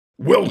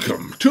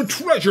Welcome to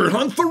Treasure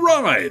Hunt the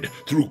Ride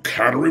through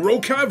Cannery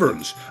Row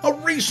Caverns, a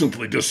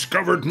recently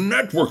discovered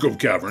network of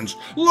caverns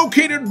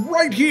located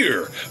right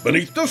here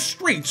beneath the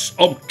streets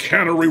of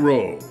Cannery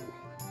Row.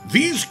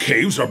 These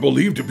caves are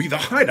believed to be the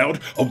hideout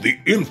of the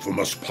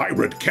infamous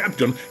pirate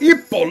Captain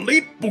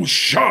Hypolite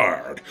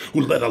Bouchard, who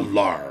led a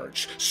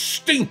large,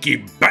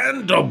 stinky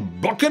band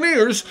of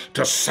Buccaneers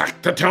to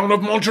sack the town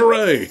of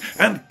Monterey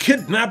and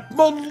kidnap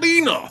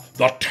Molina,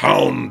 the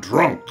town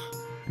drunk.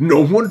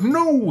 No one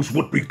knows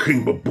what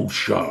became of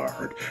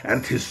Bouchard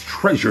and his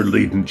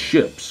treasure-laden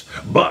ships,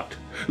 but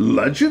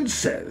legend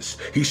says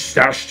he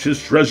stashed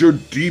his treasure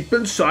deep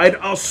inside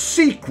a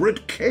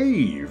secret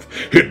cave,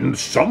 hidden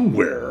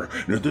somewhere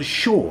near the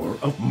shore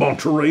of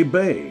Monterey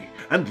Bay,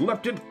 and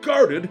left it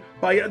guarded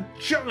by a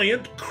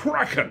giant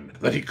Kraken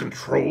that he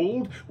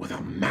controlled with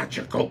a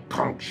magical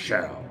conch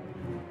shell.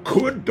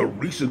 Could the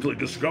recently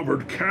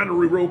discovered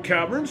Cannery Row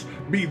Caverns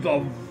be the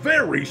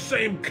very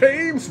same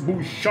caves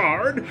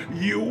Bouchard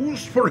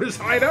used for his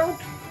hideout?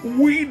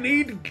 We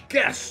need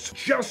guests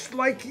just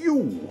like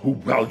you who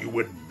value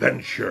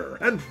adventure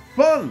and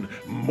fun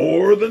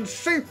more than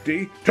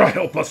safety to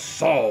help us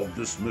solve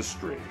this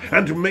mystery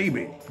and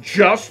maybe,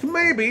 just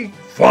maybe,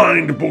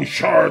 find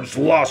Bouchard's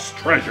lost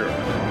treasure.